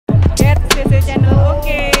YouTube channel.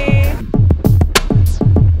 Oke.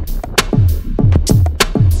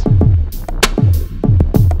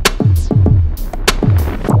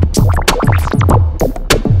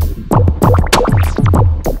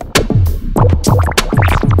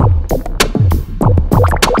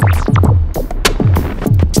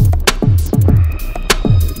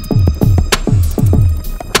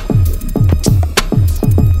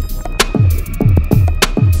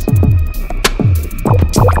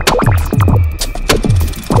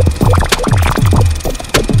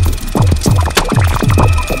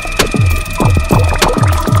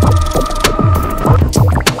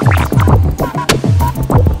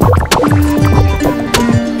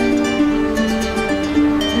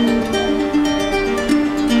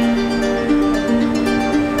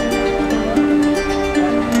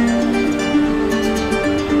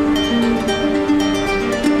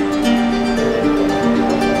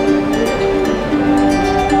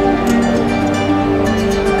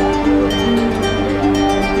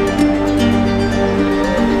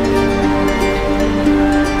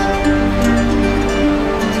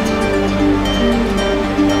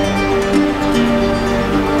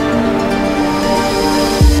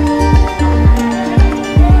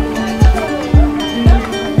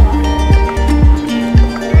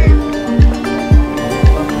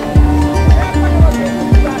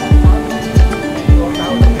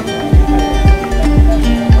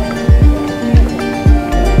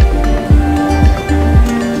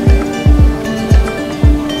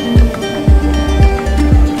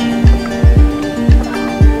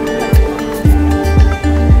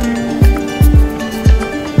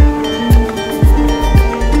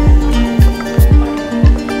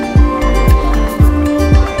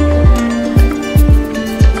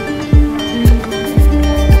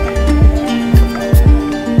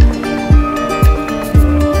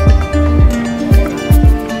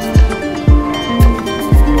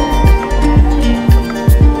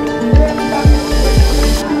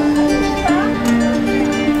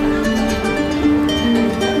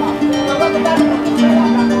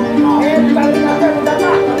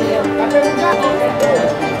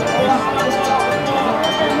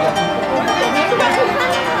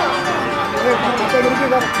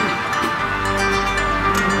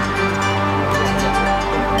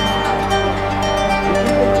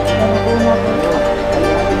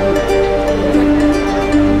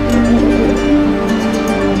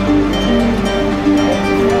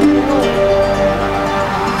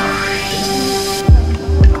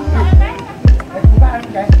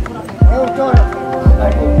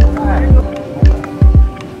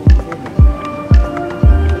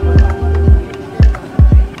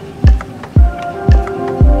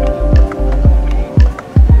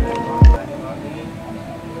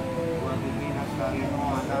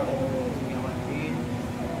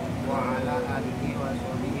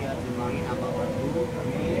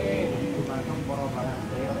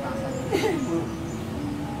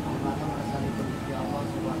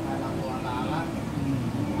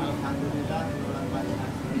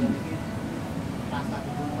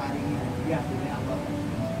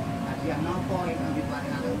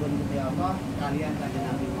 Kalian kanjeng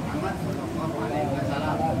Nabi Muhammad sallallahu alaihi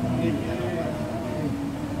wasallam.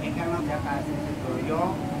 Ingkang njaga sedaya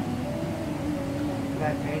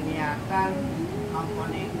gadhahi niatan napa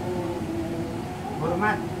niku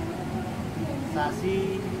hormat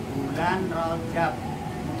sasi bulan Rajab.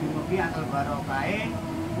 Mugi-mugi angel barokahe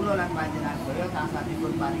kula lan panjenengan sedaya tansah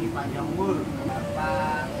dipun paringi panjang umur.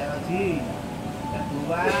 Bapak Teroji,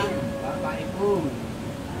 kedua Bapak Ibu,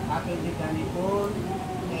 ketiganipun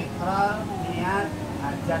Ikrar niat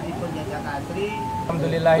hajatipun Jajag Asri.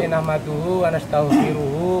 Alhamdulillahi nahmaduhu wa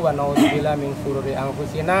nastaghfiruhu wa na'udzubillahi min syururi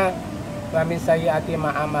anfusina wa min sayyiati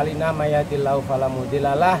a'malina may yahdihillahu fala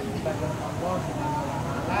mudhillalah. Ini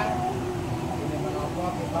menapa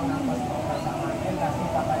kita ngantos samaken kasih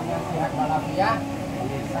kapanjenengan sehat walafiat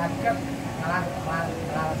saged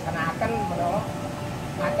melaksanaken menawa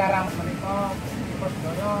acara menika terus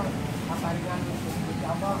sedaya pasaringan Gusti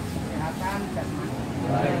Allah kesehatan jasmani.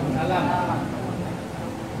 Waalaikumsalam.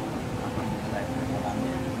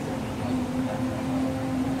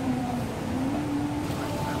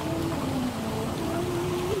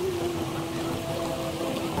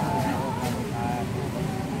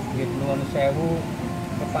 Nuwun sewu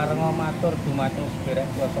keparenga matur dumateng sedherek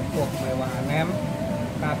kula sepuh mewah anem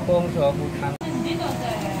kakung saha putra.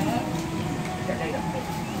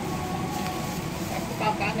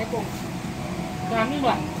 Pakane kok. Kami,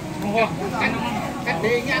 Mbak. Monggo. Kan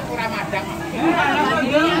dhenge aku ora madang.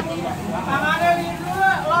 Pamane itu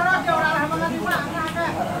loro aja ora lah mangan Pak.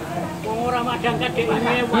 Wong ora madang kadheke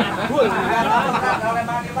wadul.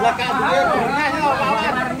 Lah kadhe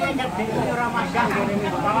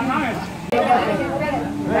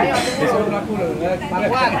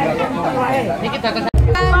Ini kita